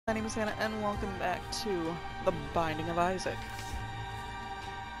My name is Hannah, and welcome back to The Binding of Isaac.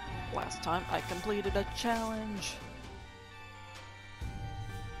 Last time I completed a challenge,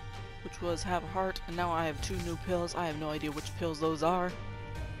 which was have a heart, and now I have 2 new pills. I have no idea which pills those are.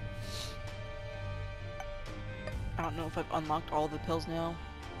 I don't know if I've unlocked all the pills now.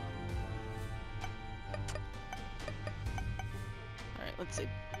 Alright, let's see.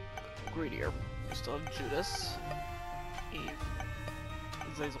 Greedier. We still have Judas, Eve,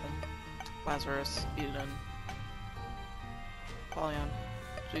 Zazel, Lazarus, Eden, Polyon.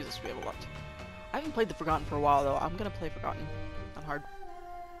 Jesus, we have a lot. I haven't played the Forgotten for a while though. I'm gonna play Forgotten on hard.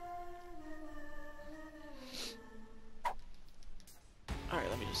 Alright,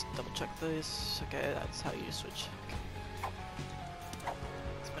 let me just double check this. Okay, that's how you switch. Okay.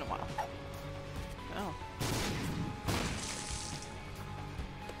 It's been a while. Oh.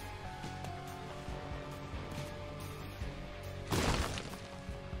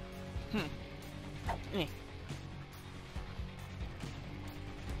 Eh.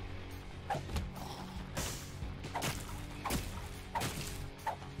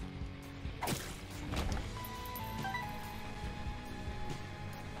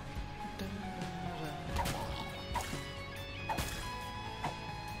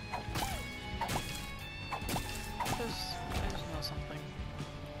 I just know something.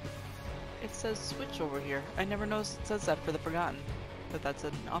 It says switch over here. I never noticed it says that for the Forgotten. That that's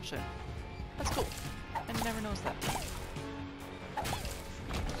an option. That's cool. I never noticed that.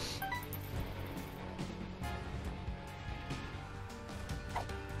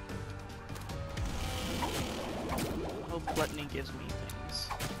 Hope gluttony gives me things.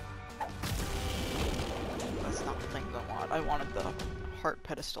 That's not the things I want. I wanted the heart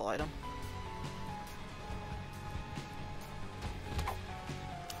pedestal item.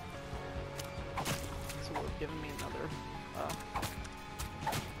 So we're giving me another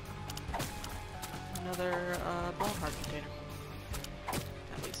bone heart container.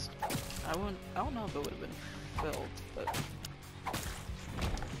 At least. I don't know if it would have been filled, but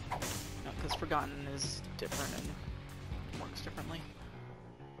no, because Forgotten is different and works differently.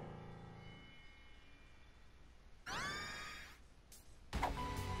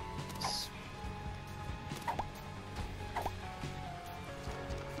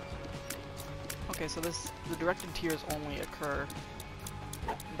 Okay, so the directed tears only occur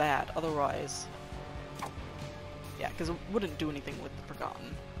with that, otherwise... Yeah, because it wouldn't do anything with the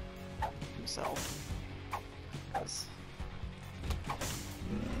Forgotten himself. Because,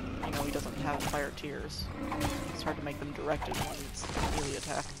 you know, he doesn't have fire tears. It's hard to make them directed when it's a melee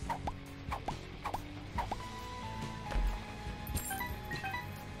attack.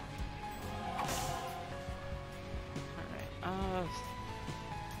 Alright, I have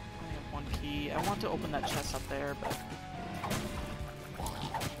 1 key. I want to open that chest up there, but...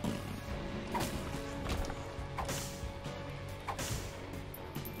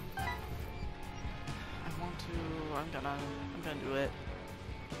 I'm gonna do it.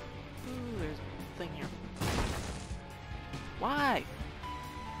 Ooh, there's a thing here. Why?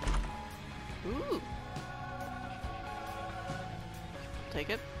 Ooh. Take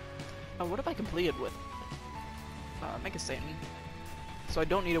it. Oh, what have I completed with? Make a Satan. So I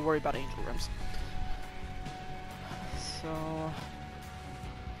don't need to worry about angel rooms. So...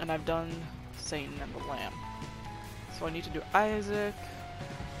 And I've done Satan and the Lamb. So I need to do Isaac,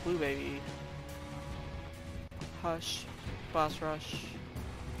 Blue Baby, Hush, Boss Rush,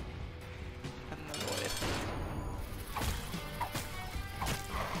 and the Void.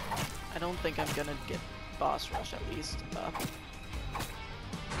 I don't think I'm gonna get Boss Rush at least. But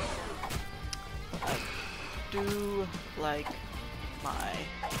I do like my...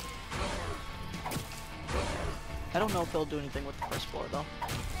 I don't know if they'll do anything with the first floor though.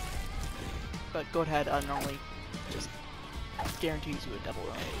 But Go Ahead normally just guarantees you a devil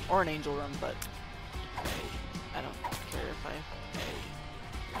room, or an angel room, but I don't care if I...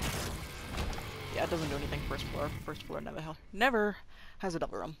 Yeah, it doesn't do anything first floor. First floor never has a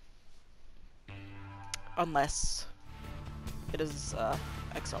double room. Unless it is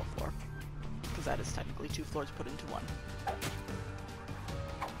XL floor. Because that is technically 2 floors put into 1.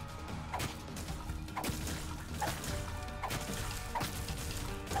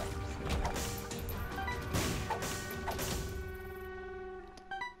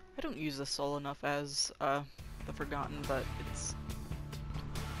 I don't use this soul enough as the Forgotten, but it's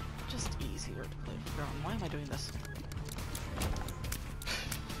just easier to play Forgotten. Why am I doing this?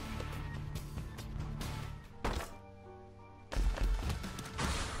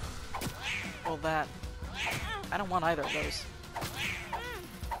 Well, that... I don't want either of those.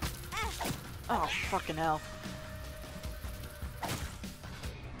 Oh, fucking hell.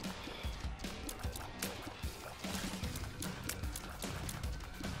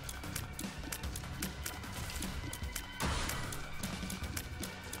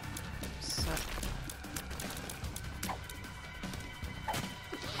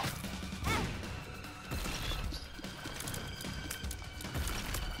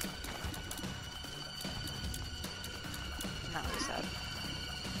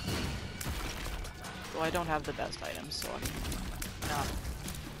 I don't have the best items, so I'm not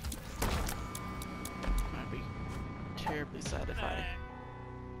gonna be terribly sad if I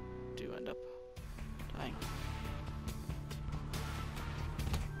do end up dying.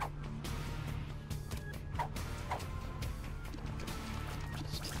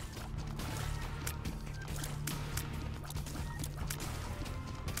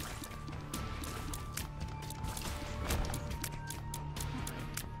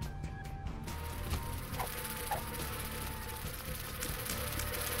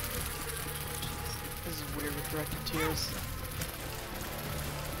 This is weird with directed tears.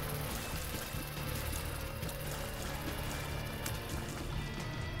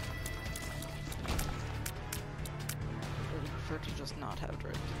 I would prefer to just not have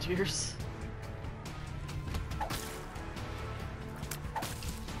directed tears.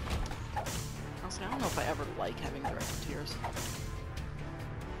 Honestly, I don't know if I ever like having directed tears.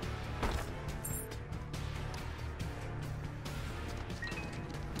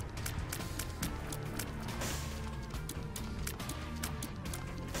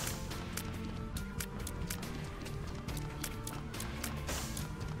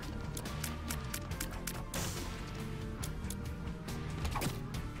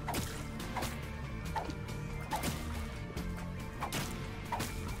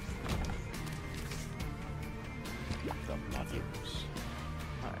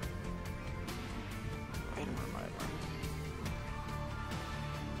 Alright. Item or my item.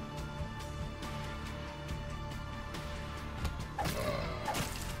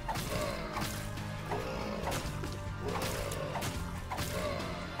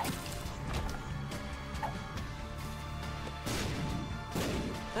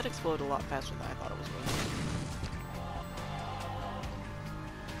 That exploded a lot faster than I thought it was going to.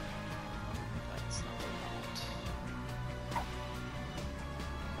 That's not what I want.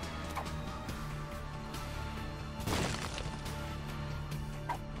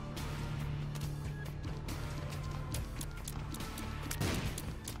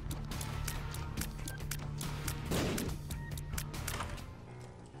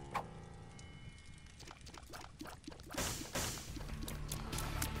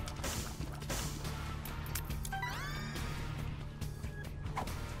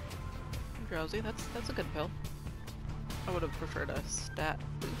 Drowsy, that's a good pill. I would have preferred a stat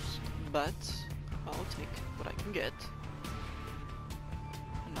boost, but I'll take what I can get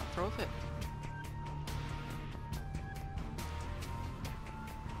and not throw a fit.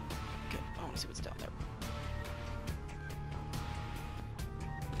 Okay, I want to see what's down there.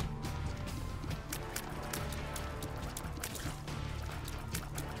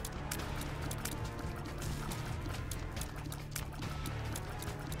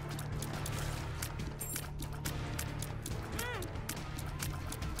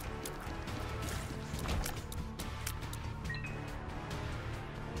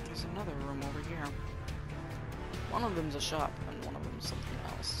 Another room over here. One of them's a shop, and one of them's something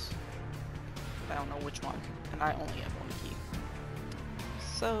else. I don't know which one, and I only have one key.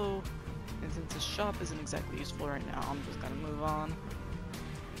 So, and since the shop isn't exactly useful right now, I'm just gonna move on.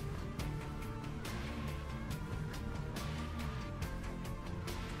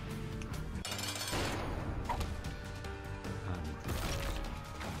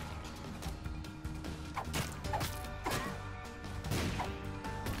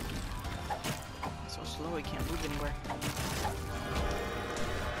 Slow, he can't move anywhere.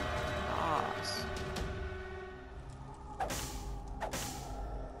 Boss.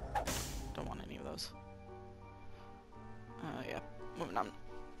 Don't want any of those. Yeah, moving on.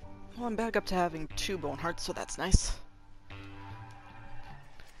 Well, I'm back up to having 2 bone hearts, so that's nice.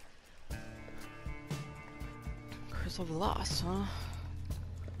 Curse of the Lost, huh?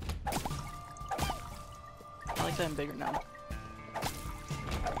 I like that I'm bigger now.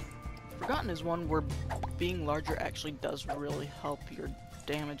 Forgotten is one where being larger actually does really help your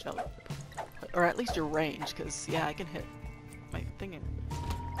damage output, or at least your range, because yeah, I can hit my thing and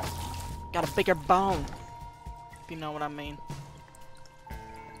got a bigger bone, if you know what I mean.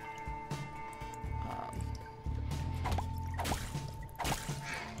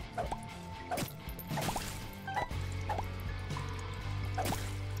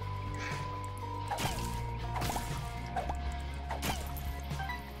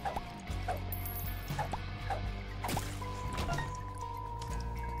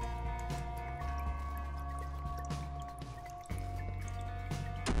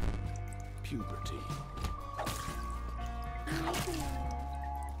 Puberty.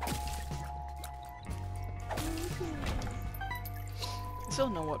 I still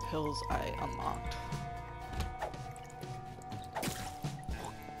know what pills I unlocked.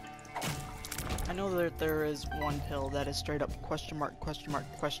 I know that there is one pill that is straight up question mark, question mark,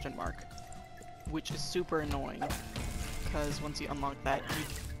 question mark, which is super annoying, because once you unlock that, you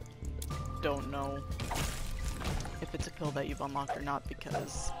don't know if it's a pill that you've unlocked or not,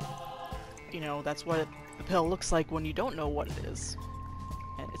 because, you know, that's what the pill looks like when you don't know what it is.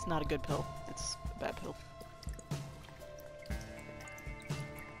 And it's not a good pill, it's a bad pill.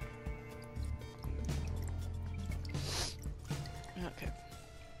 Okay.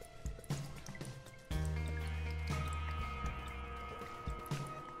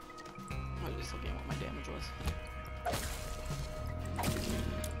 I was just looking at what my damage was.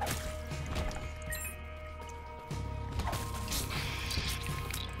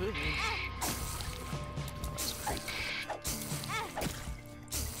 Ooh. That's creepy.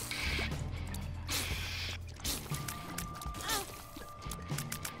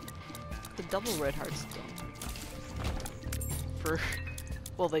 The double red hearts don't. For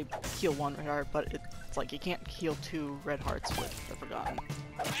well, they heal one red heart, but it's like you can't heal 2 red hearts with the Forgotten.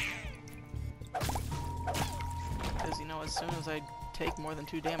 Because, you know, as soon as I take more than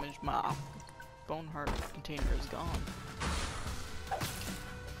 2 damage, my bone heart container is gone.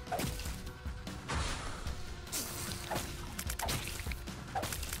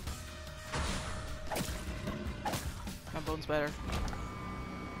 My bone's better.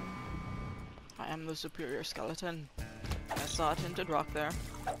 I am the superior skeleton. I saw a tinted rock there.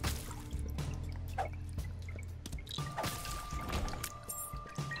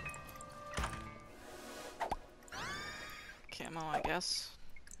 Camo, I guess.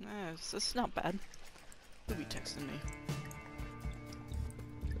 This is not bad. Who be texting me?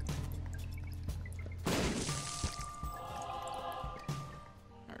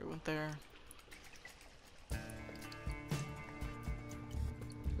 Alright, went there.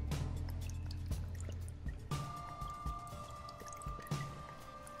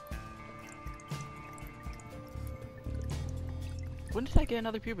 When did I get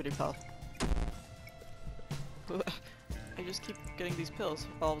another puberty pill? I just keep getting these pills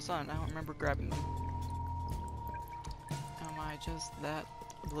all of a sudden. I don't remember grabbing them. Am I just that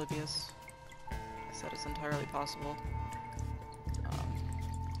oblivious? I said it's entirely possible.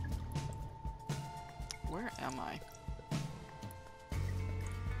 Where am I?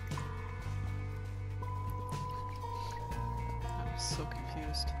 I'm so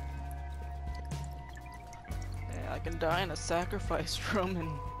confused. I can die in a sacrifice room, and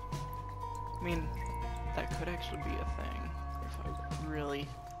I mean, that could actually be a thing if I really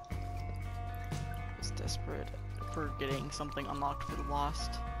was desperate for getting something unlocked for the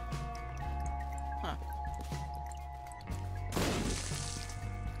Lost. Huh.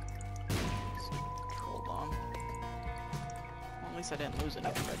 Control bomb. Well, at least I didn't lose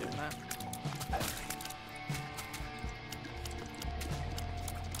anything by doing that.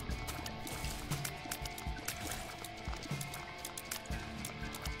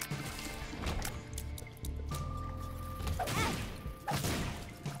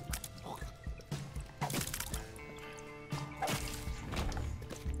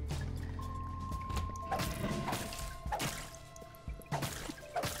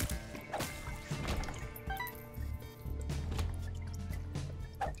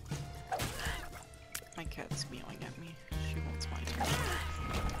 My cat's meowing at me. She wants my attention.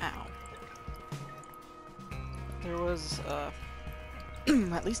 Ow. There was,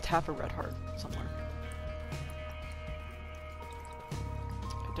 at least half a red heart somewhere.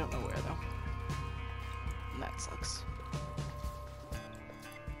 I don't know where, though. And that sucks.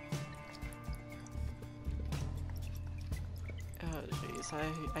 Oh, jeez.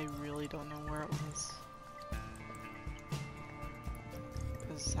 I really don't know where it was.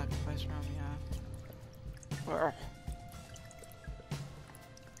 It was a sacrifice room, yeah. Where?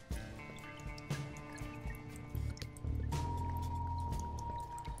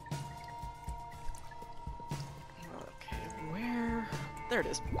 Okay, where? There it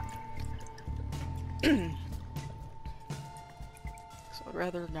is. So I'd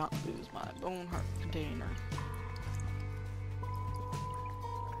rather not lose my bone heart container.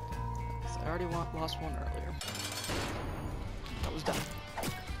 Because I already lost one earlier. That was done.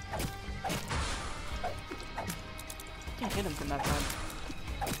 Can't hit him from that side.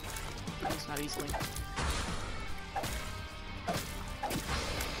 At least not easily.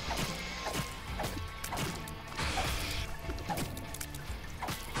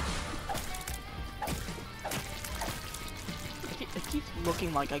 It keeps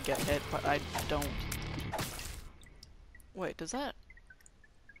looking like I get hit, but I don't. Wait, does that...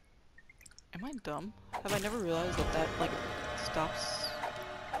 Am I dumb? Have I never realized that that, like, stops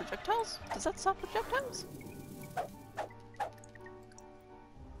projectiles? Does that stop projectiles?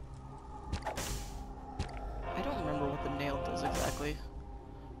 those exactly.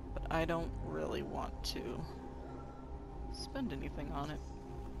 But I don't really want to spend anything on it.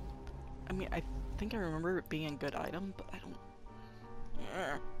 I mean, I think I remember it being a good item, but I don't...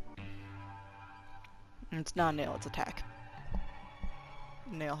 It's not a nail, it's a tack.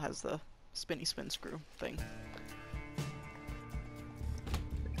 Nail has the spinny spin screw thing.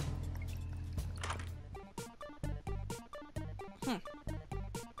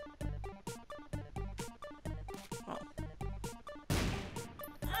 Oh.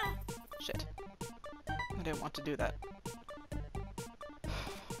 Shit. I didn't want to do that.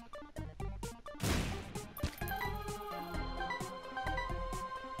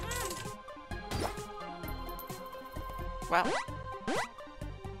 Wow.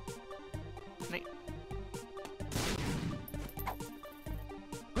 Neat.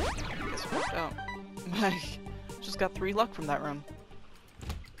 Guess it worked out. I just got 3 luck from that run.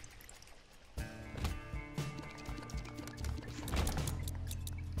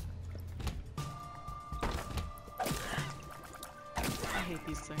 I hate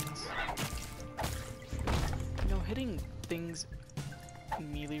these things. You know, hitting things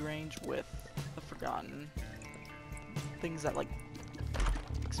in melee range with the Forgotten, things that like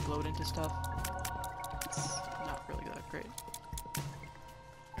explode into stuff, it's not really that great.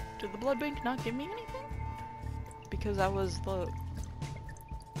 Did the blood bank not give me anything? Because I was the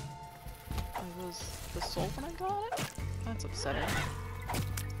soul when I got it? That's upsetting.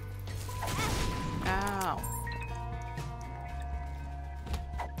 Ow.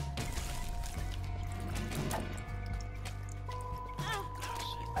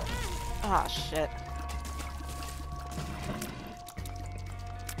 Ah, shit.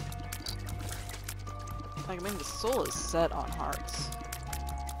 Like, I mean, the soul is set on hearts.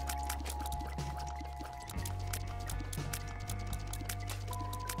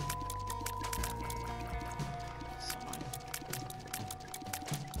 So annoying.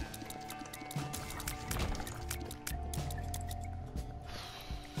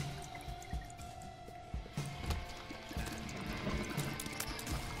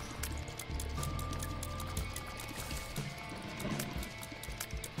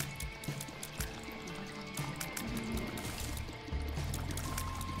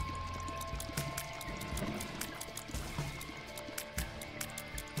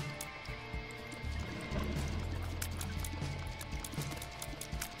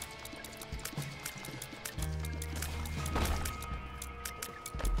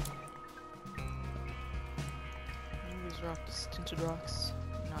 Rocks, tinted rocks,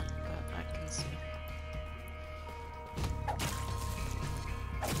 not that I can see.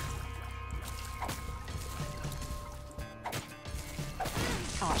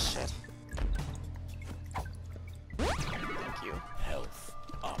 Oh shit. Thank you. Health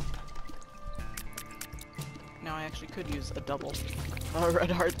up. Now I actually could use a double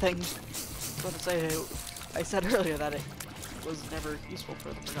red heart thing. I said earlier that it was never useful for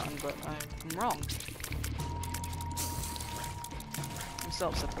the Forgotten, but I'm wrong.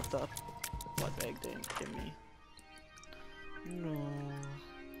 Himself said that the blood bag didn't give me. No.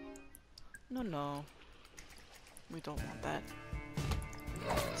 No, no. We don't want that.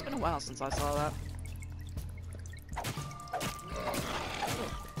 It's been a while since I saw that.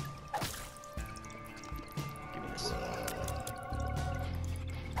 Give me this.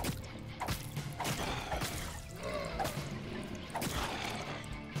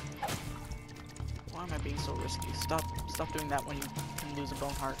 Why am I being so risky? Stop doing that when you can lose a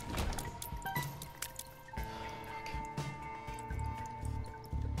bone heart.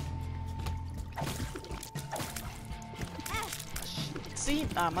 See,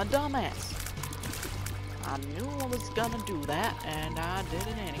 I'm a dumbass. I knew I was gonna do that, and I did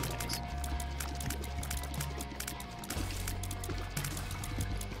it anyways.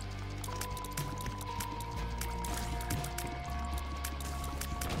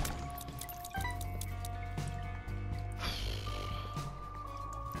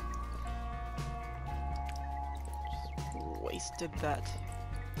 Just wasted that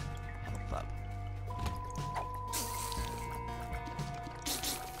health up.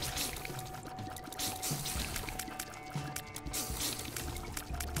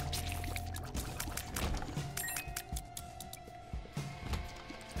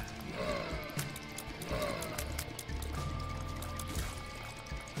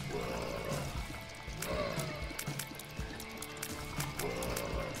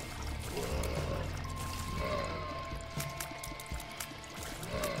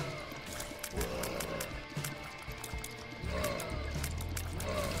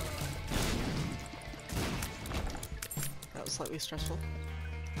 Slightly stressful.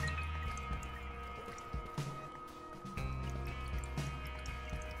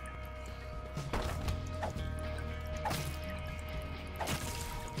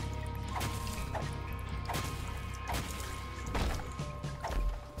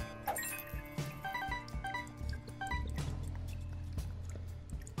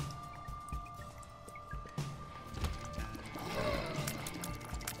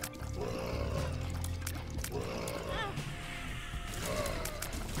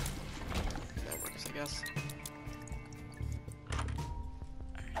 guess.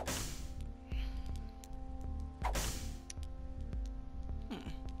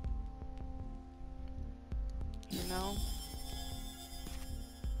 You know,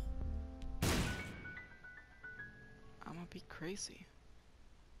 I'm gonna be crazy.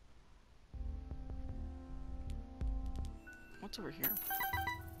 What's over here?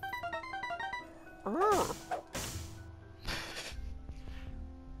 Grab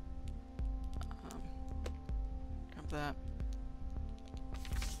that.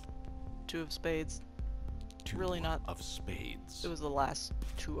 2 of spades. Really not of spades. It was the last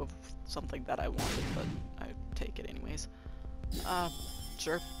 2 of something that I wanted, but I take it anyways.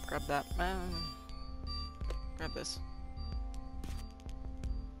 Sure. Grab that. Grab this.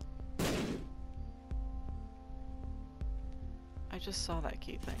 I just saw that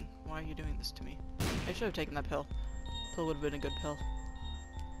key thing. Why are you doing this to me? I should have taken that pill. Pill would have been a good pill.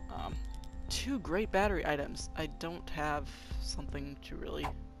 2 great battery items. I don't have something to really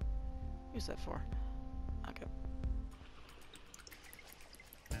use that for. Okay.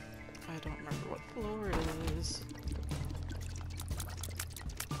 I don't remember what floor it is.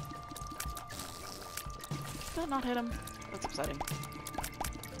 Did I not hit him? That's upsetting.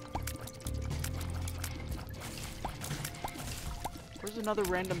 Where's another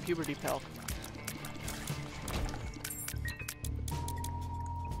random puberty pill?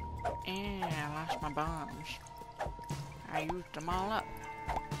 Yeah, I lost my bombs. I used them all up.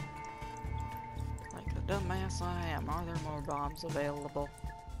 Like the dumbass I am, are there more bombs available?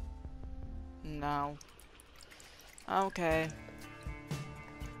 No. Okay.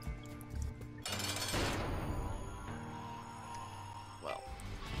 Well.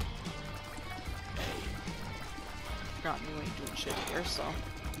 Forgot you ain't doing shit here, so.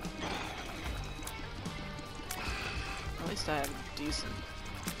 At least I have decent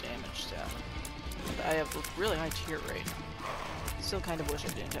damage stat. I have a really high tier rate. Still kind of wish I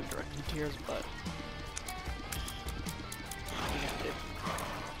didn't have directed tiers, but yeah, it.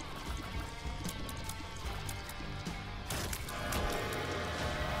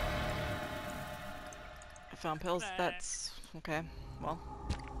 I found pills. That's okay. Well,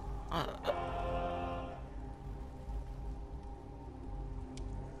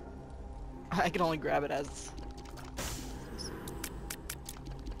 I can only grab it as.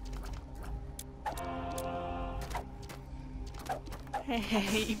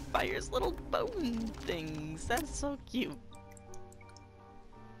 Hey, he fires little bone things. That's so cute.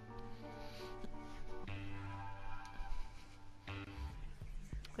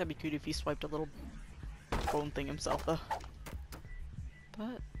 That'd be cute if he swiped a little bone thing himself, though.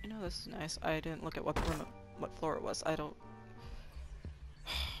 But you know, this is nice. I didn't look at what floor it was. I don't. I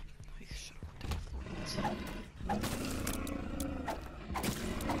should have looked at what floor it was.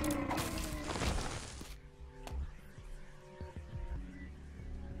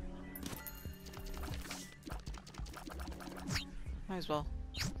 Might as well.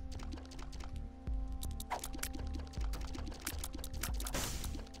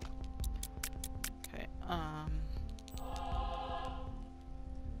 Okay,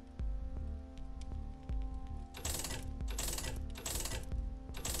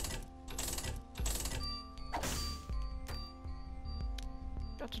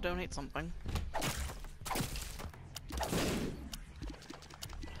 got to donate something.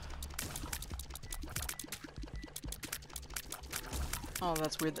 Oh,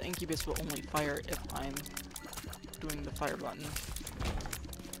 that's weird. The incubus will only fire if I'm doing the fire button.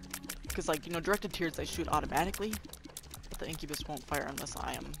 Because, like, you know, directed tiers, they shoot automatically. But the incubus won't fire unless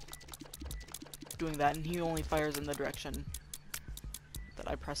I am doing that. And he only fires in the direction that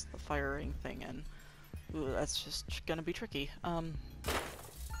I press the firing thing in. Ooh, that's just gonna be tricky. I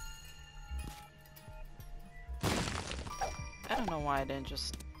don't know why I didn't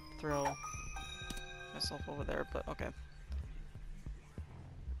just throw myself over there, but okay.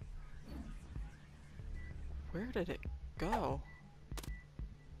 Where did it go?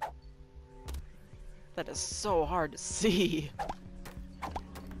 That is so hard to see.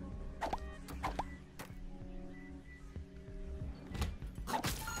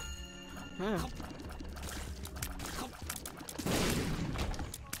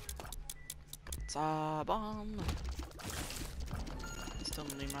 It's a bomb. I still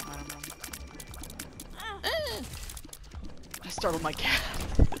need my item bomb. I startled my cat.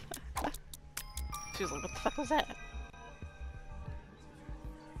 She was like, what the fuck was that?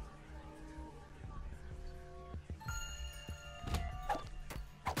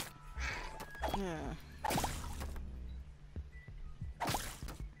 Yeah.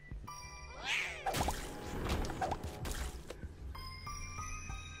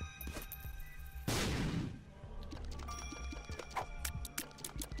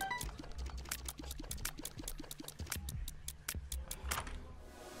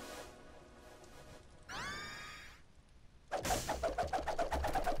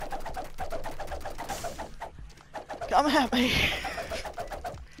 Come at me!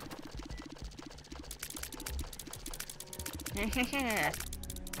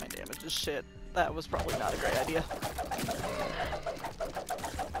 My damage is shit. That was probably not a great idea.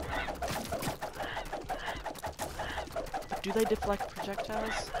 Do they deflect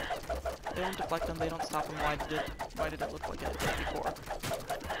projectiles? They don't deflect them, they don't stop them. Why did it look like it did before?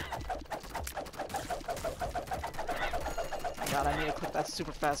 Oh my god, I need to click that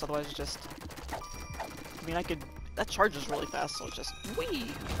super fast, otherwise it's just... I mean, I could... That charges really fast, so it's just...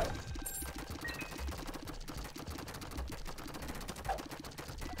 Whee!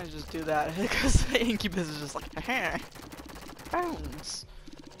 I just do that, because the Incubus is just like, haha! Bounce!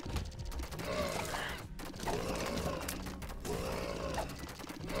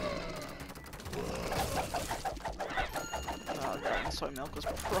 Oh god, soy milk was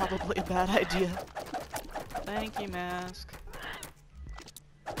probably a bad idea. Thank you, Mask.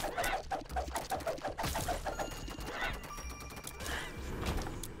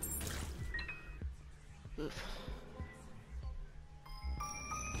 Oof.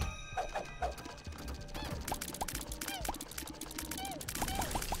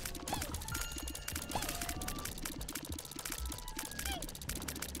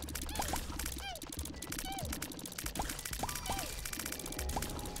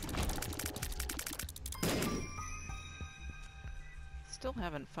 Still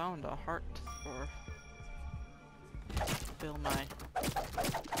haven't found a heart for fill my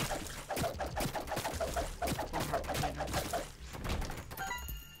full heart container.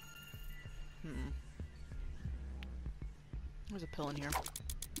 There's a pill in here.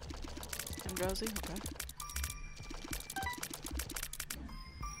 I'm drowsy? Okay.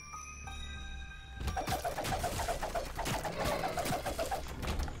 I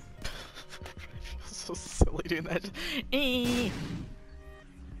feel so silly doing that. Eee!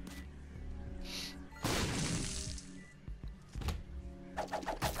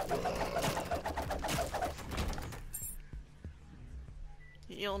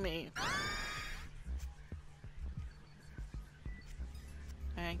 Heal me.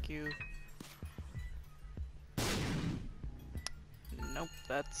 Thank you. Nope,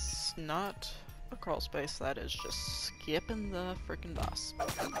 that's not a crawl space. That is just skipping the frickin' boss.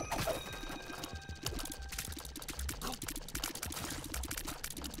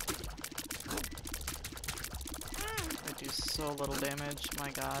 I do so little damage, my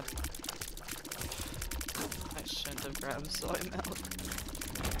god. I shouldn't have grabbed soy milk.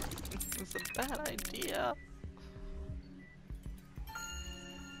 It's a bad idea.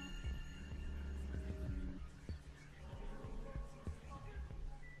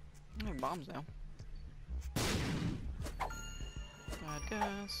 I have bombs now. Bad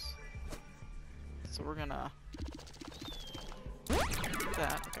gas. So we're gonna...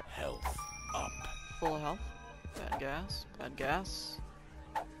 that. Okay. Health up. Full health. Bad gas. Bad gas.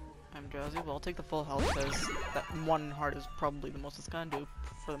 I'm drowsy. Well, I'll take the full health because that one heart is probably the most it's gonna do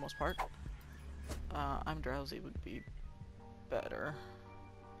for the most part. I'm drowsy would be better.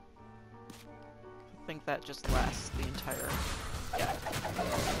 I think that just lasts the entire... yeah.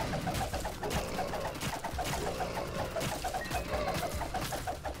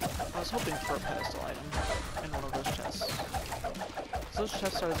 I was hoping for a pedestal item in one of those chests. Those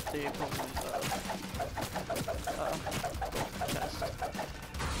chests are the equivalent of chest.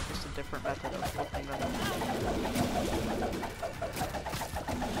 Just a different method of opening them.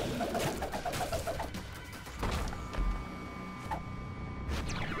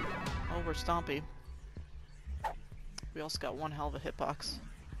 Oh, we're Stompy. We also got one hell of a hitbox.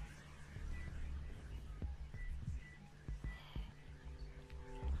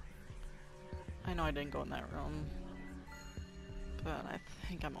 I know I didn't go in that room, but I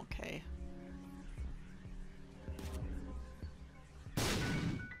think I'm okay.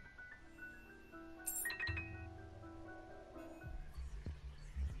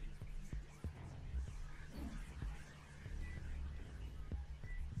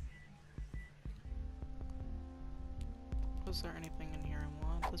 Was there anything in here I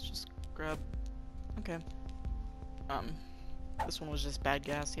want? Let's just grab... okay. This one was just bad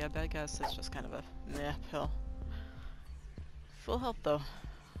gas. Yeah, bad gas is just kind of a meh pill. Full health though.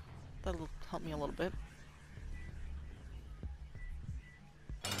 That'll help me a little bit.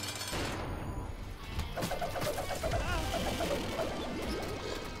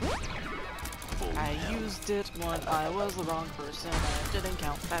 I used it when I was the wrong person and it didn't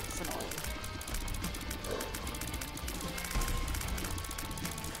count. That's annoying.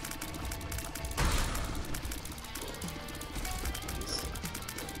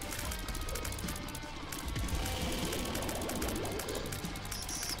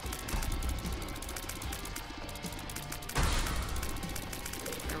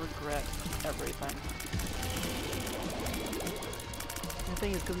 regret everything. The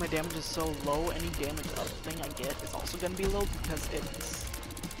thing is, because my damage is so low, any damage up thing I get is also going to be low because it's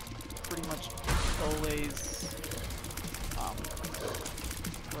pretty much always,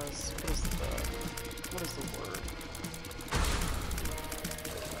 what is the word?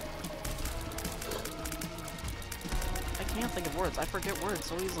 I can't think of words. I forget words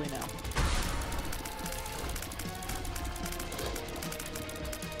so easily now.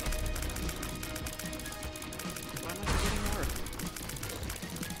 Why am I forgetting words?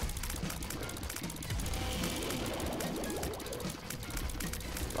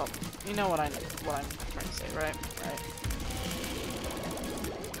 Well, you know what I'm trying to say, right? Right.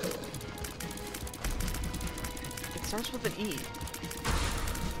 It starts with an E.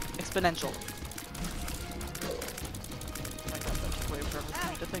 Exponential. Oh my god, that took way forever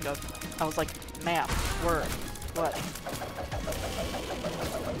for me to think of. I was like, map, word, what?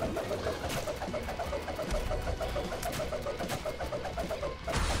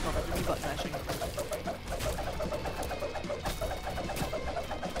 Oh, that would be button mashing.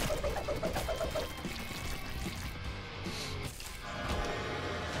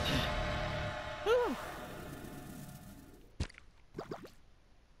 Woo!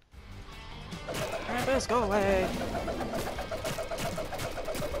 Krampus, go away!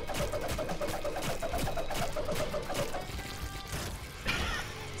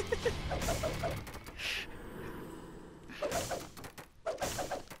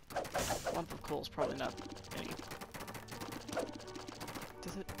 Lump of coal is probably not any.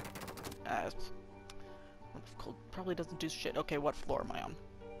 Does it? Lump of coal probably doesn't do shit. Okay, what floor am I on?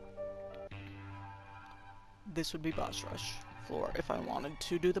 This would be boss rush floor if I wanted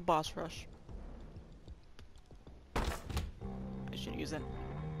to do the boss rush. I should use it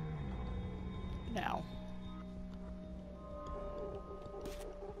now.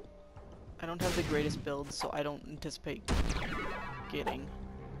 I don't have the greatest build, so I don't anticipate getting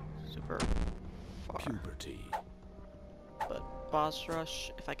super far. Puberty. But boss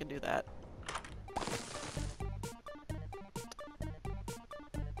rush, if I can do that.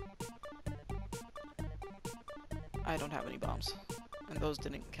 I don't have any bombs, and those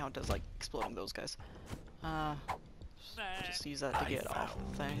didn't count as like exploding those guys. Just use that to get off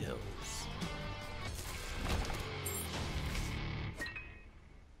the thing. Pills.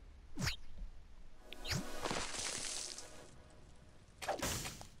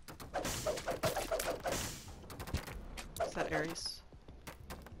 Is that Ares?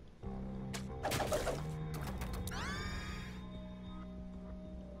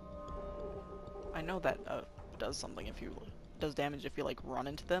 I know that does something if you does damage if you like run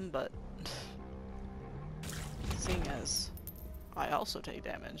into them, but seeing as I also take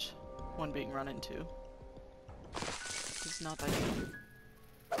damage when being run into, it's not ideal.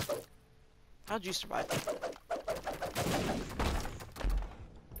 How'd you survive?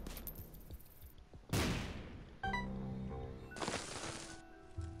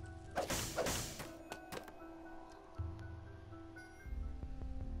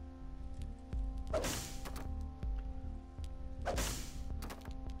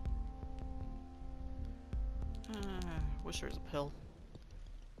 Wish there was a pill.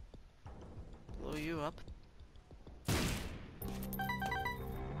 Blow you up.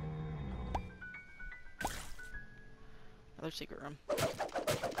 Another secret room. I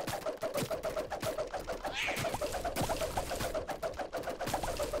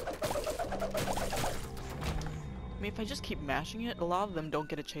mean, if I just keep mashing it, a lot of them don't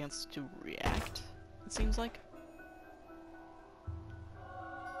get a chance to react, it seems like.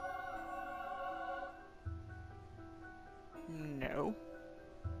 No.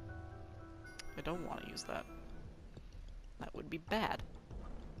 I don't want to use that. That would be bad.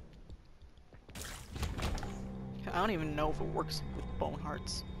 I don't even know if it works with bone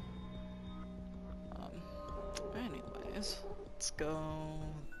hearts. Anyways, let's go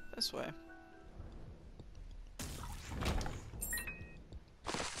this way.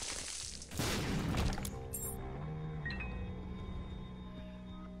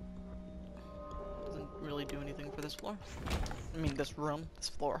 Doesn't really do anything for this floor. I mean, this room, this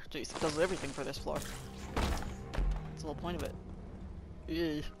floor. Jeez, it does everything for this floor. That's the whole point of it.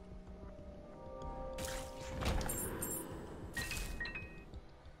 Ugh.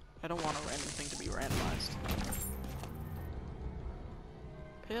 I don't want a random thing to be randomized.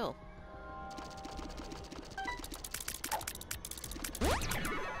 Pill.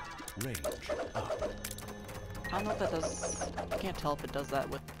 Range up. I don't know if that does. I can't tell if it does that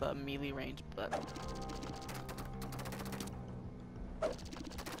with the melee range, but.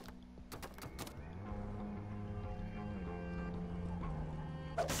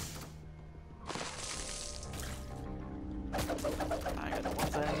 I got the ones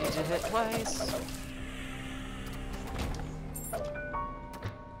that I need to hit twice.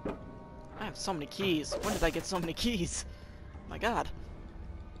 I have so many keys. When did I get so many keys? My god.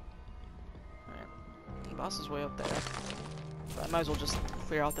 Alright. The boss is way up there. But I might as well just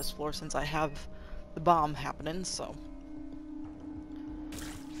clear out this floor since I have the bomb happening, so.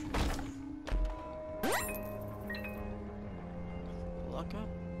 Luck up.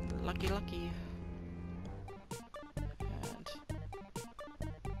 Lucky, lucky.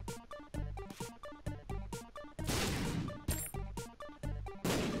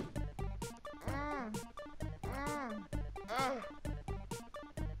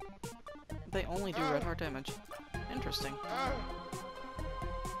 And they only do red heart damage. Interesting.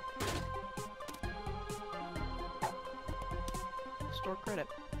 Store credit.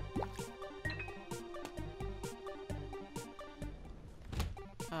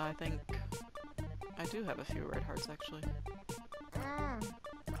 I think I do have a few red hearts actually.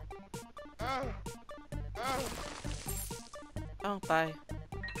 Oh, bye.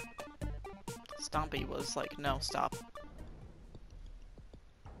 Stompy was like, no, stop.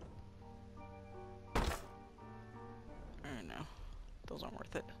 Oh no, those aren't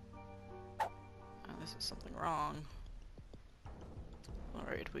worth it. Oh, this is something wrong.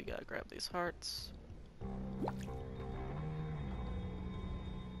 Alright, we gotta grab these hearts.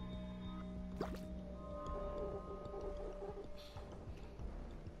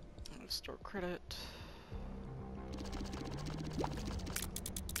 Store credit.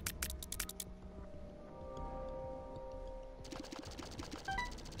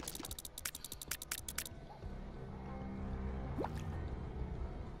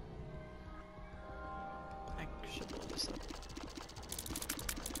 I should blow this up.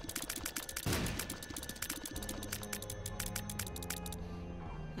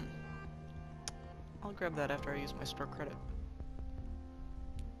 I'll grab that after I use my store credit.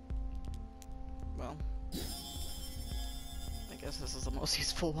 Well, I guess this is the most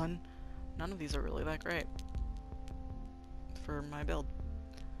useful one. None of these are really that great for my build.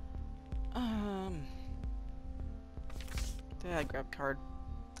 Yeah, I grab card.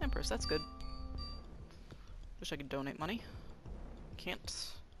 Empress, that's good. Wish I could donate money.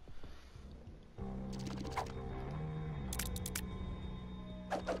 Can't.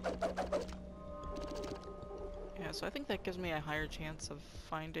 Yeah, so I think that gives me a higher chance of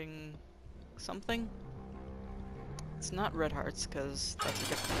finding something. It's not red hearts, because that's a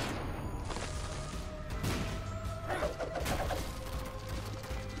gift.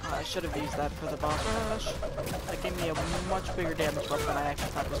 I should have used that for the boss rush. That gave me a much bigger damage buff than I actually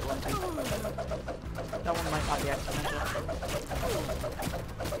thought it was going to. That one might not be accidental.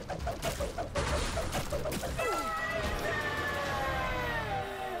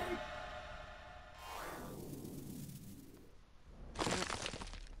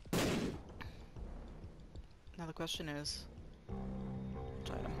 Now the question is,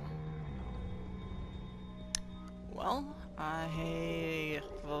 which item? Well,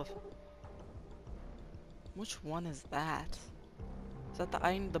 which one is that? Is that the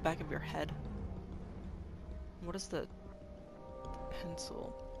eye in the back of your head? What does the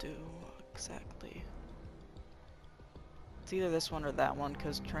pencil do exactly? It's either this one or that one,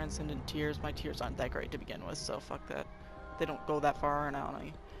 because Transcendent Tears, my tears aren't that great to begin with, so fuck that. They don't go that far,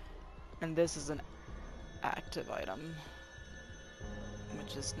 and this is an active item,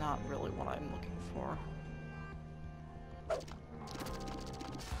 which is not really what I'm looking for.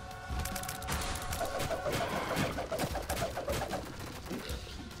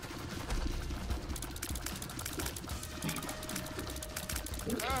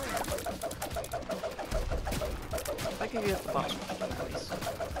 If I could get the boss rush, please.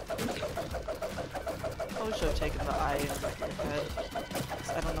 Probably should have taken the eye in the back of your head.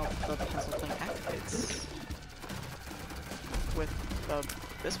 I don't know if the pencil thing activates with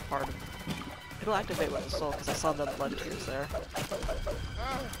this part. It'll activate with the soul because I saw the blood tears there.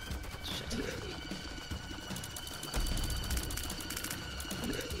 Shit.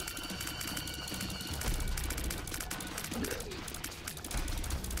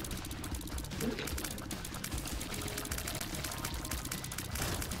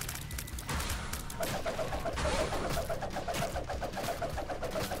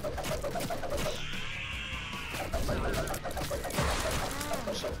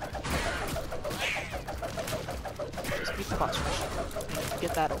 Just beat the boss rush.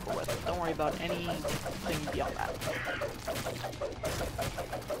 Get that over with. Don't worry about anything beyond that.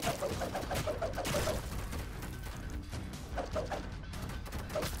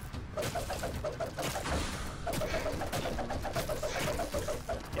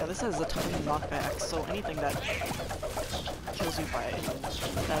 Yeah, this has a ton of knockbacks, so anything that kills you by,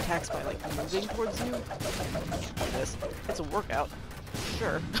 that attacks by like moving towards you. Like this. It's a workout.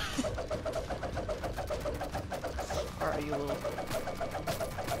 Sure. Alright, you little...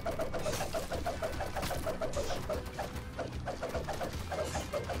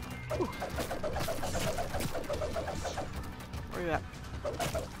 Whew. Where are you at?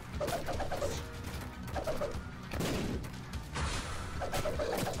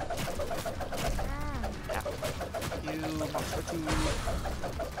 Yeah. You monster too.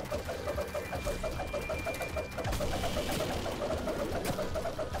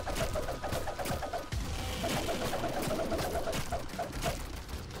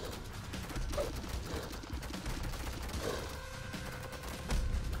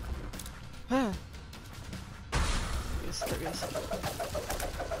 Yes, there is.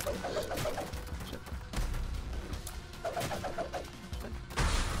 Shit.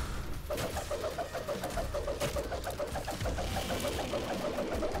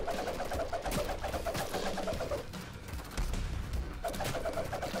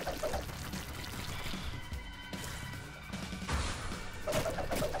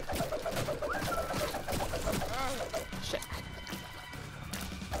 Shit.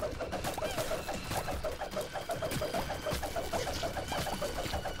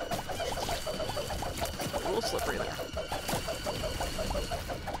 A little slippery there.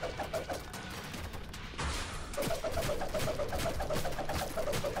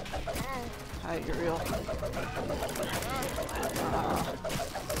 Hi, Uriel.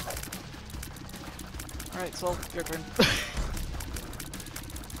 Alright, so your turn.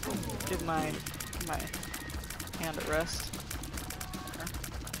 Give my hand at rest. There.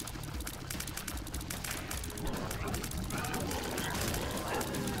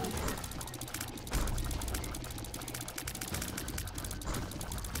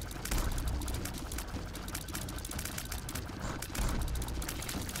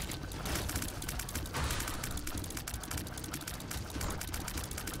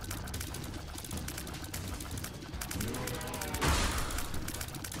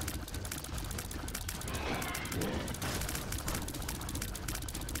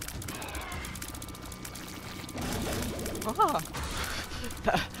 Ah!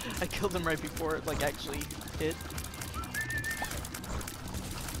 I killed him right before it like actually hit.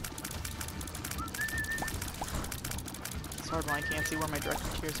 It's hard when I can't see where my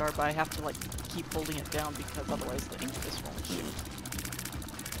direct tiers are, but I have to like keep holding it down because otherwise the Incubus won't shoot.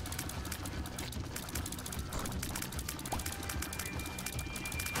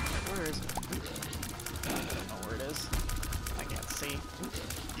 Where is it? I don't know where it is. I can't see.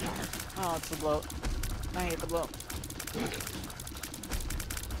 Oh, it's the bloat. I hate the bloat.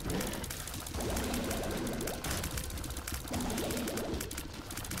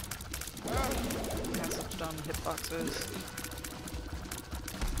 Massive dumb hitboxes.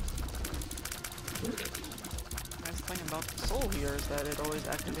 Nice thing about the soul here is that it always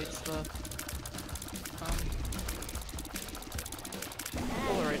activates the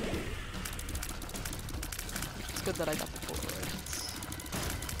Polaroid. It's good that I got the Polaroid.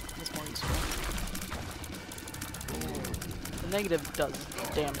 It's more useful. The negative does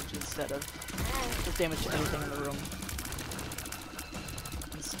damage instead of does damage to anything in the room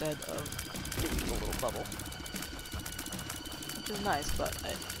instead of giving you a little bubble, which is nice, but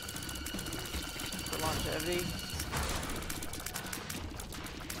for longevity.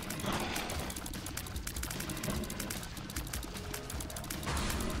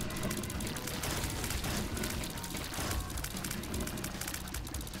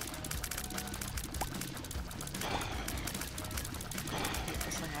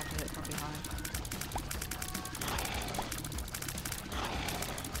 This thing I have to hit from behind.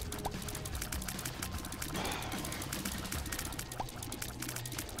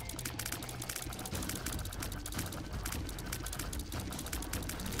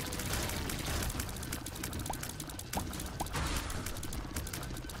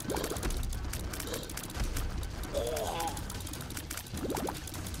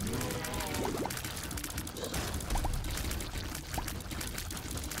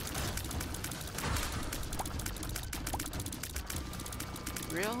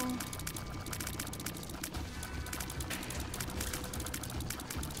 Real?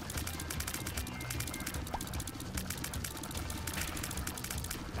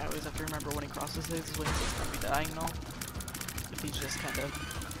 I always have to remember when he crosses these is when he's going to be diagonal. If he's just kind of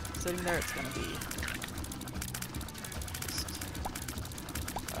sitting there, it's going to be just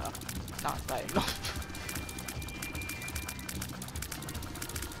not diagonal.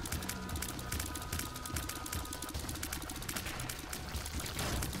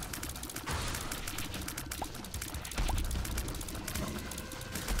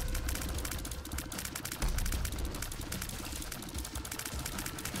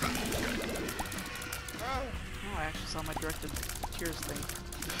 directed tears thing.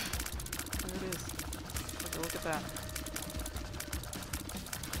 There it is. Look at that.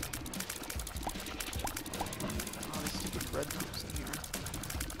 Oh, these stupid red poops in here.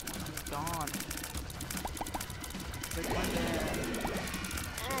 It's gone. It's like one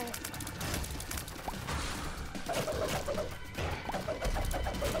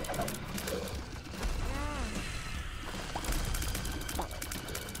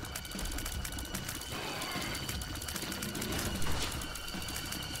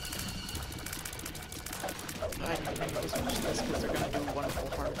I think this much of this because they're gonna do wonderful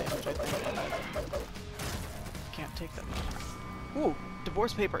hard damage, I think. Can't take that much. Ooh,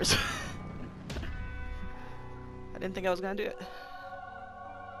 divorce papers. I didn't think I was gonna do it.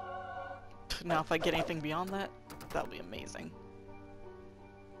 Now if I get anything beyond that, that'll be amazing.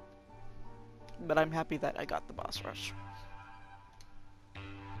 But I'm happy that I got the boss rush.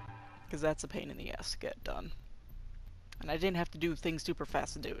 Because that's a pain in the ass to get done. And I didn't have to do things super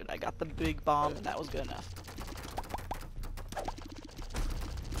fast to do it. I got the big bomb and that was good enough.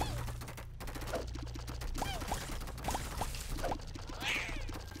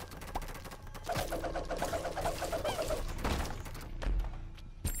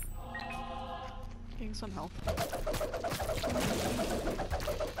 Getting some health.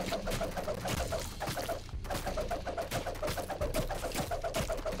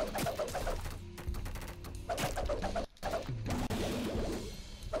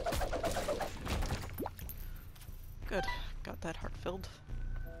 Good. Got that heart filled.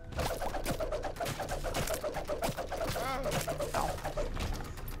 Ow.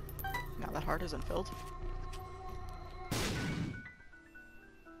 Now that heart isn't filled.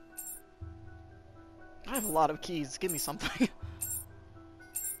 I have a lot of keys. Give me something.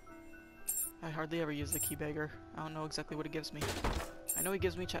 I hardly ever use the key beggar. I don't know exactly what it gives me. I know he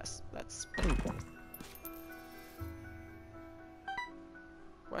gives me chests. That's...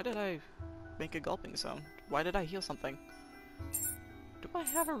 Why did I make a gulping sound? Why did I heal something? Do I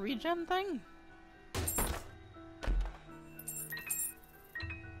have a regen thing?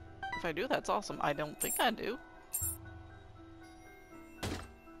 If I do, that's awesome. I don't think I do.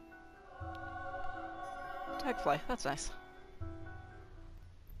 Tagfly, that's nice.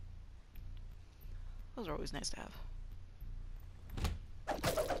 Those are always nice to have.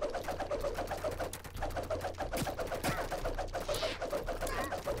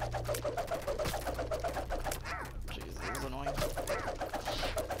 Jeez, this is annoying.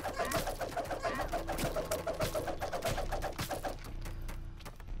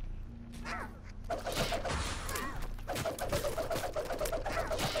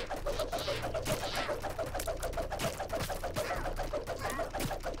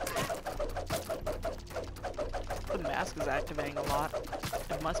 The mask is activating a lot.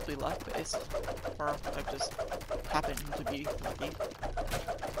 It must be luck-based. Or I've just happened to be lucky.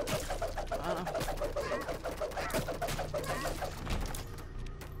 I don't know.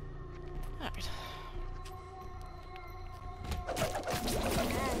 Alright.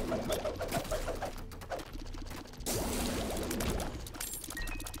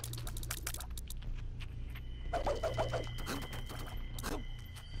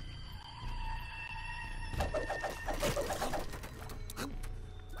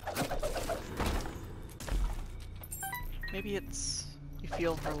 Maybe it's... you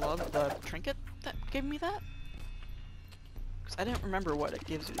feel her love, the trinket that gave me that? Because I didn't remember what it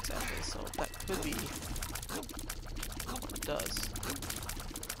gives you exactly, so that could be what it does.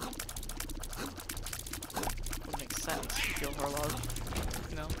 Would make sense. Feel her love,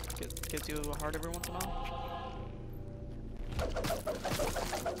 you know, gives you a heart every once in a while.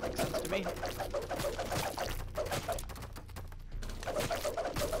 Makes sense to me.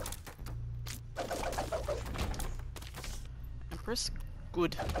 Empress?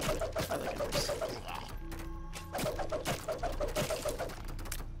 Good. I like Empress.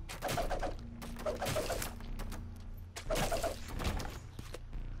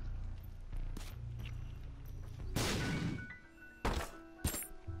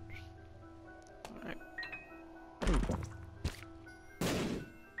 Alright.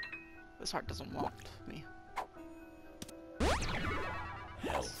 This heart doesn't want me.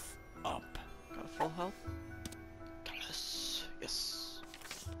 Health up. Got a full health? Yes. Yes.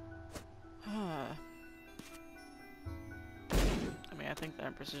 I mean, I think the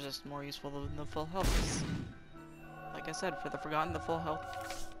Empress is just more useful than the full health. Like I said, for the Forgotten, the full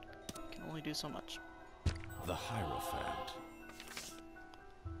health can only do so much. The Hierophant.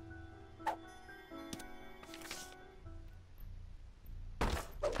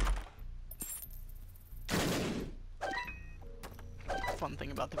 Fun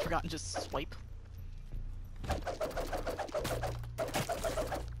thing about the Forgotten, just swipe.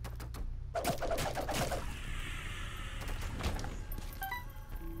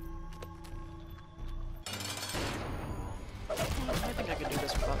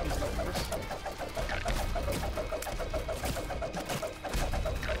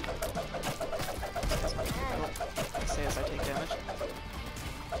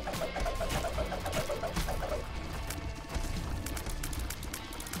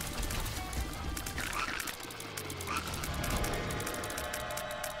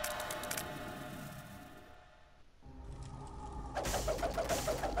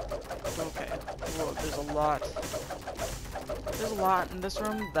 there's a lot. There's a lot in this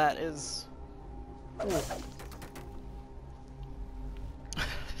room that is... Ooh.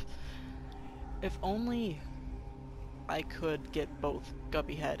 If only I could get both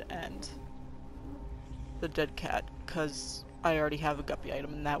Guppy Head and the dead cat, because I already have a Guppy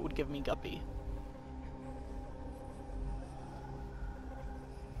item and that would give me Guppy.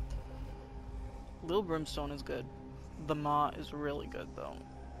 Lil Brimstone is good. The Maw is really good though.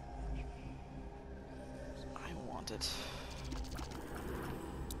 I want it.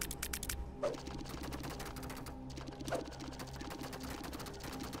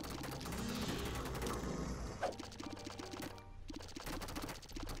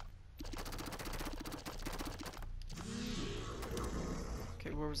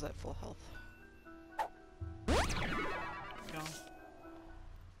 Okay, where was that full health? There we go.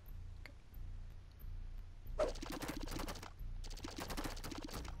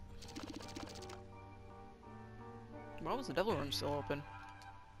 Why was the devil room still open?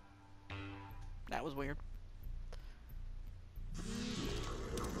 That was weird.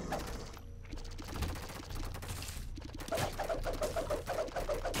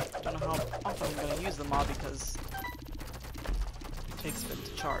 Don't know how often I'm gonna use the mob because it takes a bit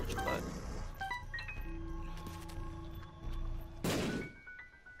to charge, but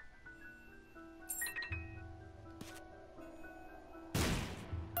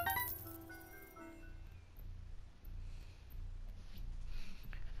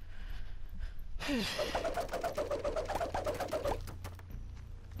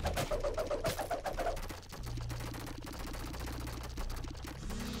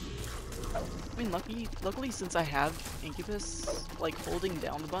I mean, luckily since I have Incubus, like, holding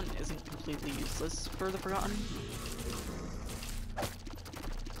down the button isn't completely useless for the Forgotten.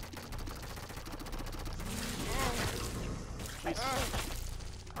 Jeez.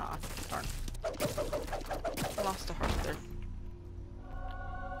 Ah, darn. I lost a heart there.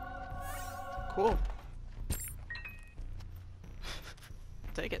 Cool.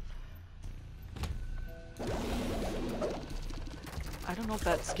 Take it. I don't know if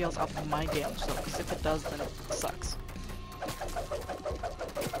that scales off of my damage though, because if it does, then it sucks.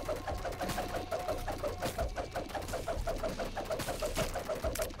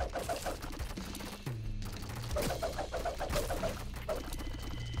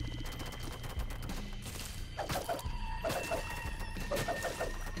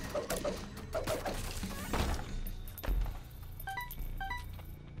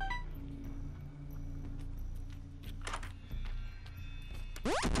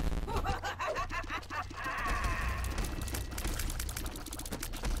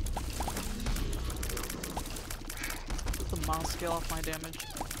 I'll scale off my damage.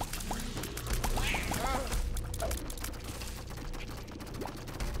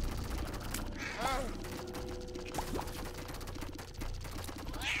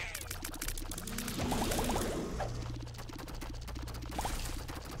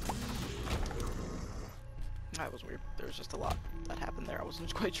 That was weird. There was just a lot that happened there. I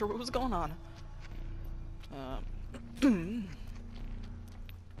wasn't quite sure what was going on.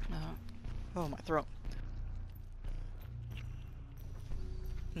 Oh, my throat.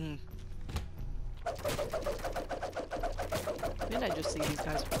 Didn't I just see these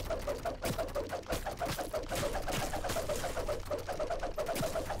guys?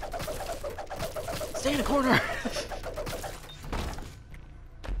 Stay in a corner!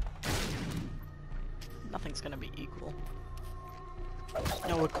 Nothing's gonna be equal.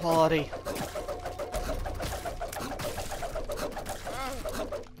 No equality.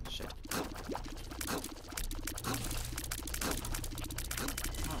 Shit. I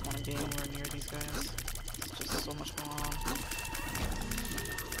don't want to be anywhere near these guys. There's just so much going on.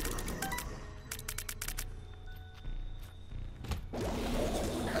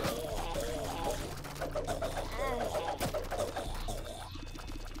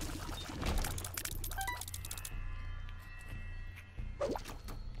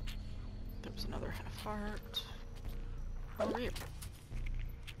 There was another half heart. Over here.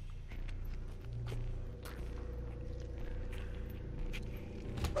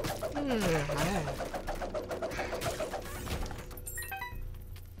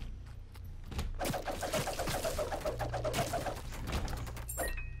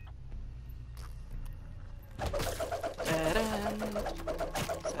 Dead end.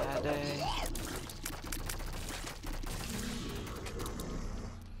 Sad day.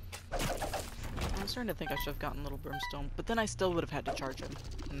 I'm starting to think I should have gotten Little Brimstone, but then I still would have had to charge him.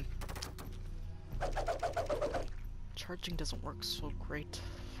 Charging doesn't work so great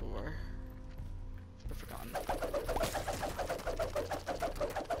for the Forgotten.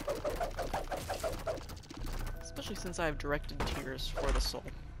 Especially since I have directed tears for the soul.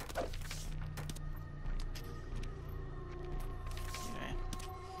 Okay.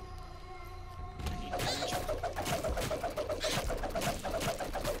 I need damage.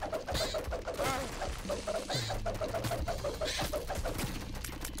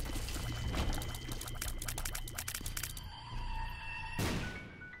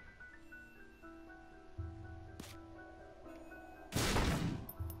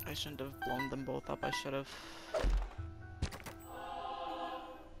 I shouldn't have blown them both up. I should have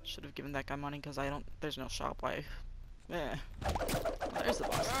given that guy money because I don't. There's no shop. Why? Eh. Oh, there's the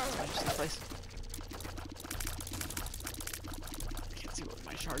boss. Let's finish this place. I can't see what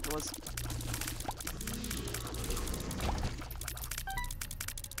my charge was.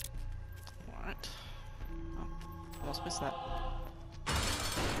 Alright. Oh, almost missed that.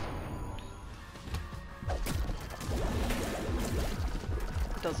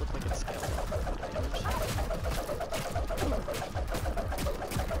 It does look like it's scaled up. Damage.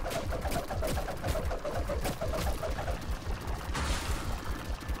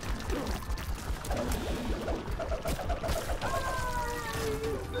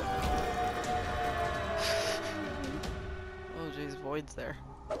 Oh jeez, Void's there.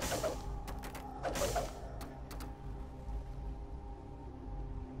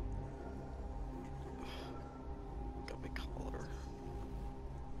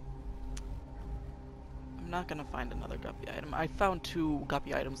 I'm not gonna find another guppy item. I found 2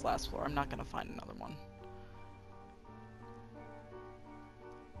 guppy items last floor. I'm not gonna find another one.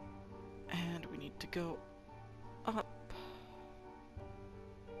 And we need to go up.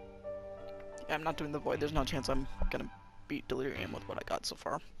 Yeah, I'm not doing the void. There's no chance I'm gonna beat Delirium with what I got so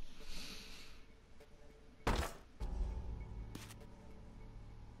far.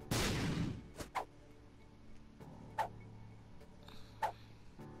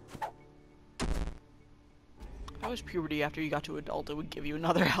 I wish puberty after you got to adult it would give you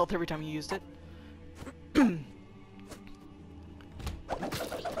another health every time you used it.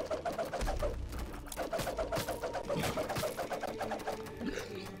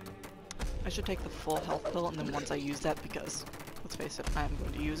 I should take the full health pill and then once I use that, because let's face it, I am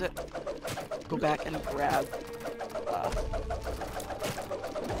going to use it, go back and grab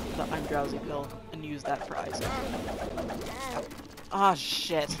the I'm drowsy pill and use that for Isaac. Ah,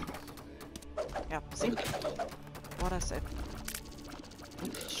 shit. Yeah, see? What I said.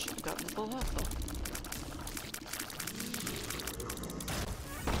 Should have gotten the full health though.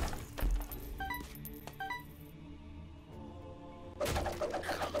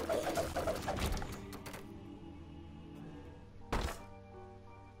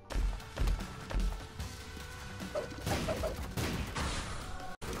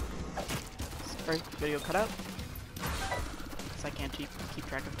 Sorry, video cut out. Because I can't keep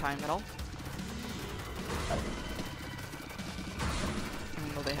track of time at all.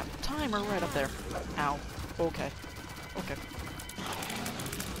 Even though they have a timer right up there. Ow. Okay. Okay.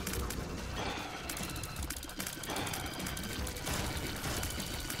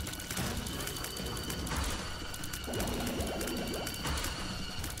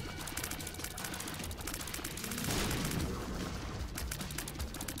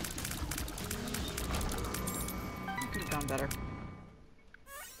 Could have gone better.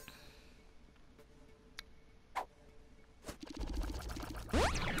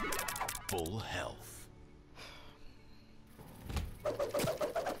 Full health.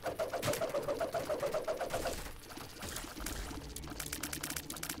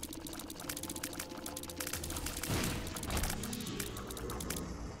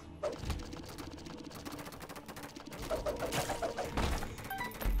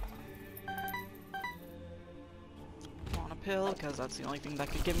 Want a pill, because that's the only thing that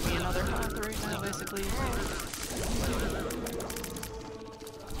could give me another health right now, basically.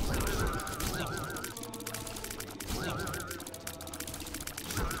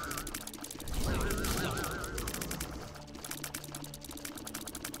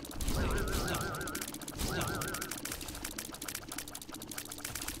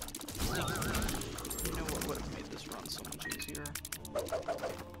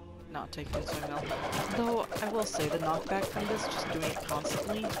 Not taking it so well. Though, I will say, the knockback from this, just doing it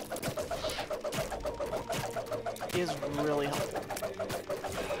constantly, is really helpful.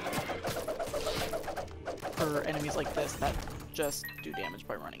 For enemies like this that just do damage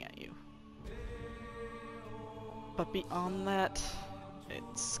by running at you. But beyond that,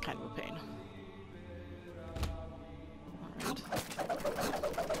 it's kind of a pain. Alright.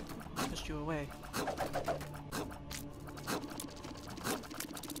 Pushed you away.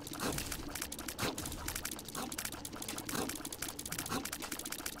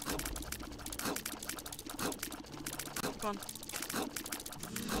 Come on.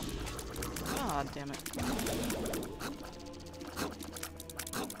 Ah, damn it.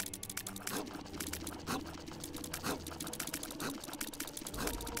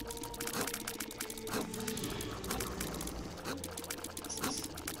 This is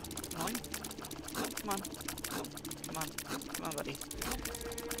annoying. Come on. Come on. Come on, buddy.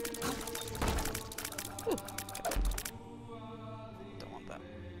 Whew. Okay. Don't want that.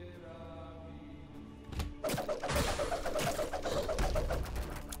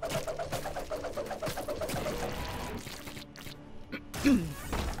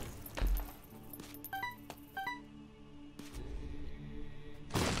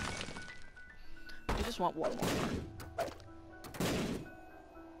 I just want one more.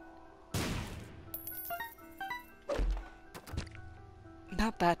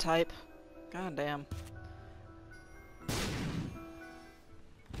 Not that type. God damn.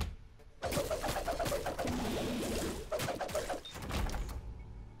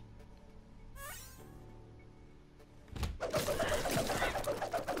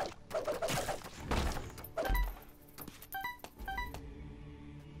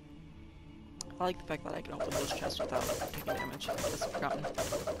 I like the fact that I can open those chests without taking damage. That's forgotten. Alright.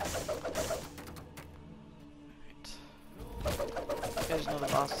 You guys know the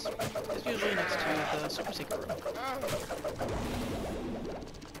boss is usually next to the super secret room.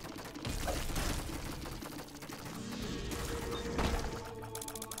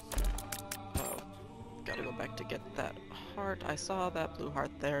 Oh, gotta go back to get that heart. I saw that blue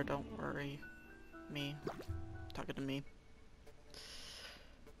heart there, don't worry. Me. Talking to me.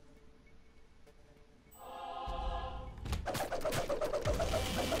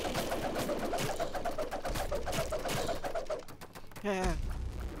 Yeah.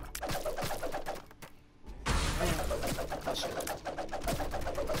 Oh, shit.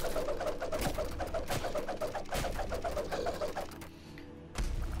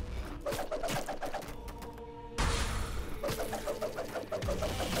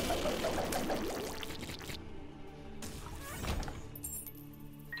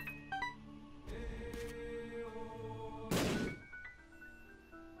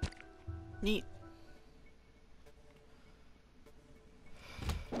 Neat.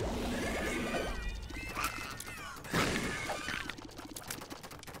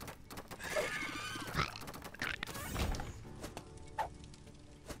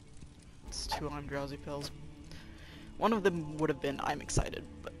 It's 2 I'm drowsy pills. One of them would have been I'm excited,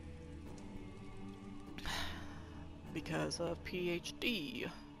 but because of PhD,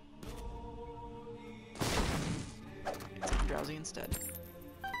 it's I'm drowsy instead.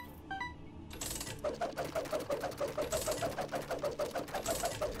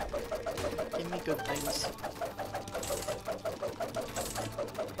 Give me good things.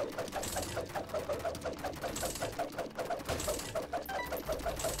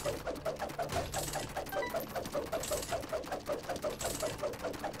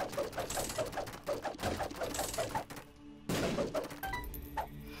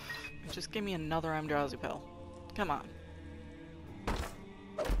 Just give me another I'm drowsy pill. Come on.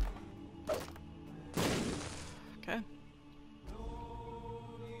 Okay.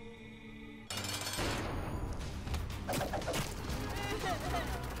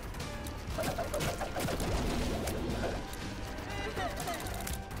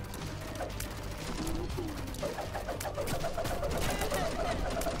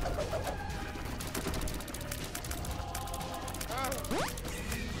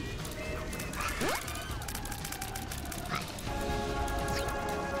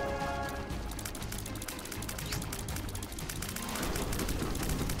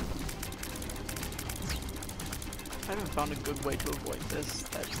 I haven't found a good way to avoid this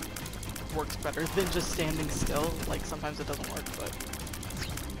that works better than just standing still. Like, sometimes it doesn't work, but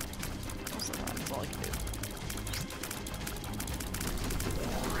most of the time it's all I can do.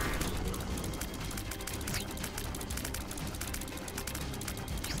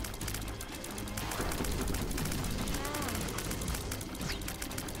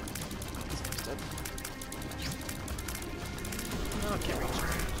 No, I can't reach.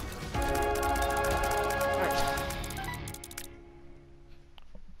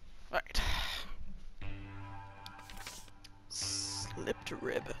 Slipped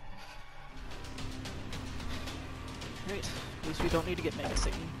rib. Great. At least we don't need to get Mega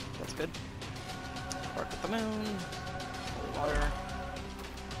Satan. That's good. Bark with the moon. Holy water.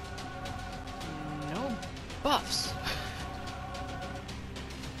 No buffs.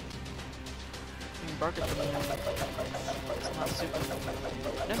 I mean, bark at the moon. It's not super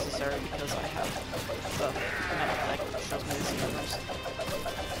necessary because I have the map that shows me the secrets.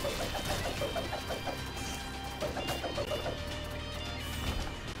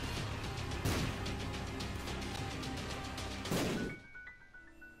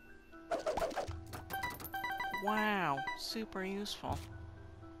 Wow, super useful.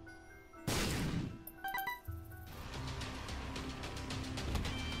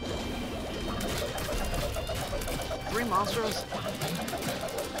 Three monsters?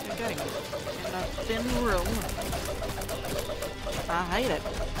 Okay. In a thin room. I hate it.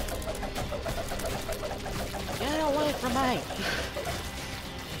 Get away from me!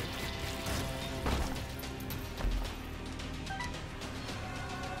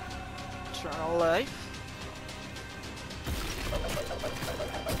 Eternal life.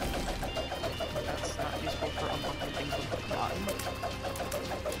 That's not useful for unlocking things with the button.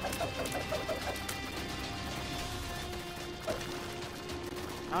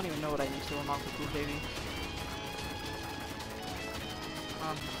 I don't even know what I need to unlock the Blue Baby.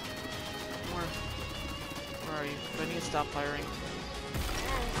 Where are you? Do I need to stop firing?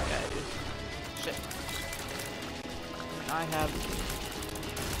 Yeah, I do. Shit. I mean, I have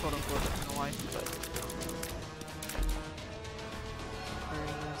quote-unquote eternal life, but... Where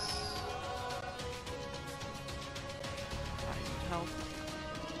is this? I need help.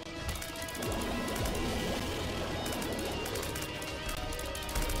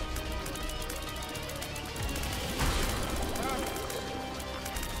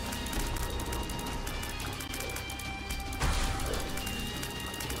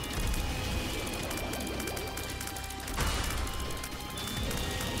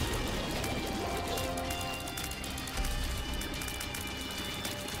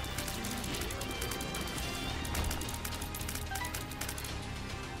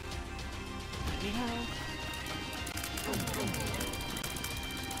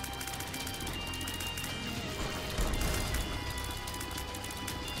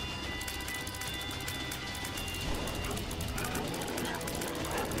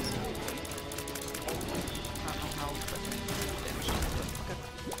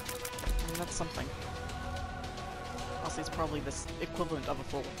 Something. Also, it's probably this equivalent of a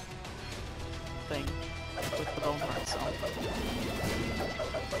full thing with the bone heart, so.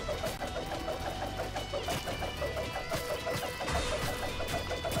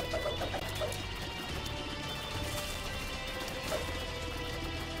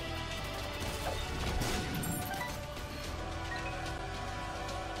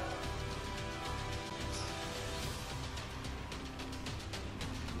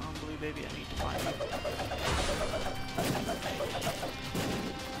 Baby, I need to find it.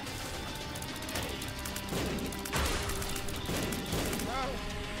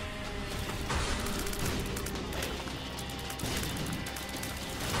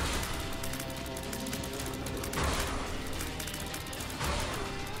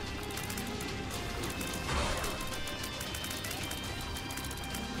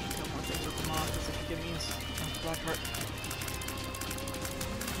 Don't want to take them off because if you give me a black heart.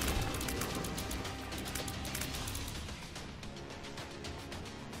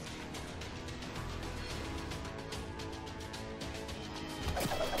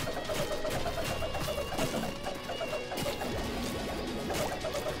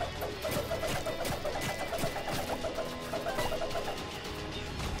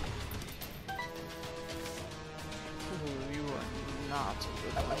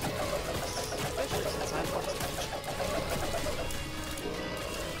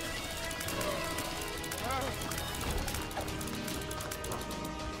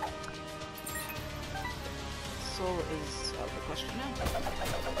 Soul is out of the question now.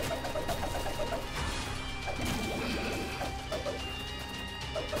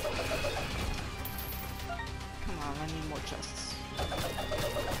 Come on, I need more chests.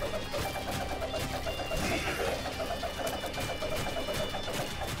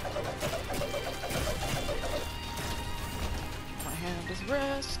 My hand is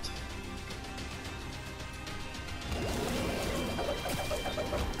rest.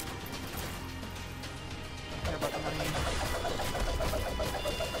 Care about the money.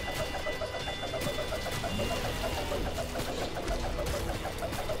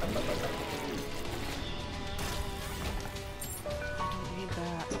 I don't need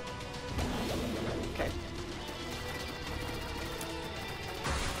that. Okay.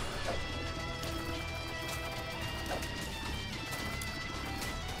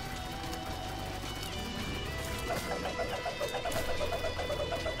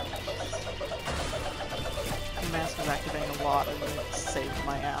 Mask is activating a lot and it saved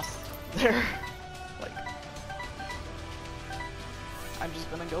my ass there. Like, I'm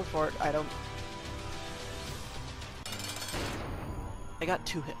just gonna go for it. I got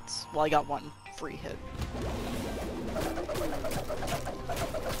 2 hits. Well, I got 1 free hit.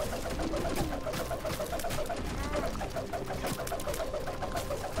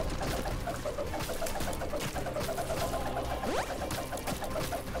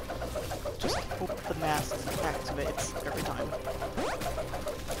 it, it's every time.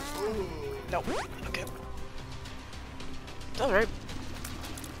 Nope. Okay. It's alright.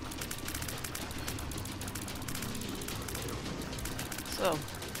 So, am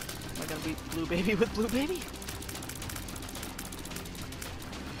I gonna beat Blue Baby with Blue Baby?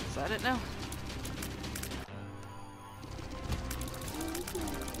 Is that it now?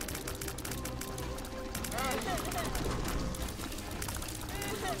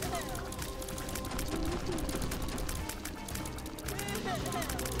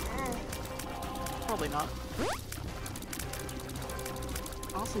 Probably not.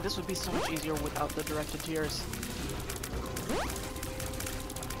 Honestly, this would be so much easier without the directed tiers.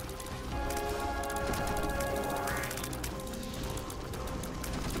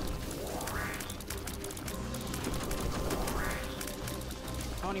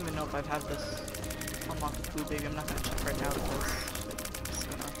 I don't even know if I've had this unlocked with Blue Baby. I'm not gonna check right now because it's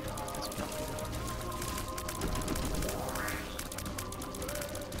gonna mess me up.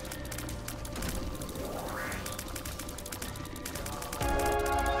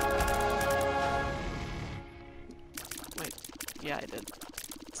 Wait, yeah, I did.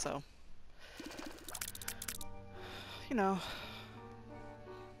 So, you know.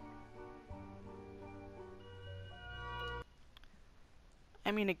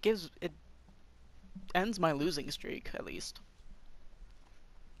 I mean, it ends my losing streak, at least.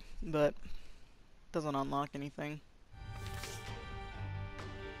 But, doesn't unlock anything.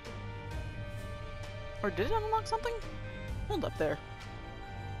 Or did it unlock something? Hold up there.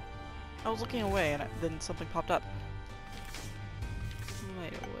 I was looking away and then something popped up.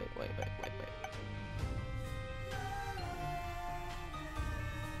 Wait.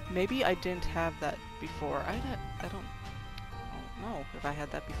 Maybe I didn't have that before. I don't know if I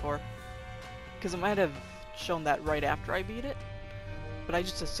had that before. Because it might have shown that right after I beat it. But I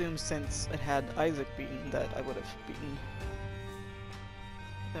just assumed since it had Isaac beaten that I would have beaten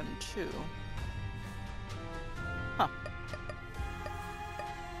them too. Huh.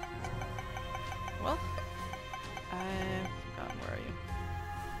 Well, I've forgotten, where are you?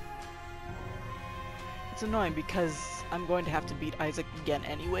 It's annoying because I'm going to have to beat Isaac again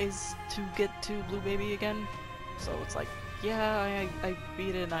anyways to get to Blue Baby again. So it's like, yeah, I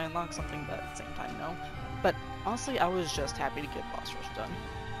beat it and I unlocked something, but at the same time, no. But honestly, I was just happy to get Boss Rush done.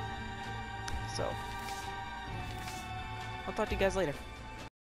 So, I'll talk to you guys later.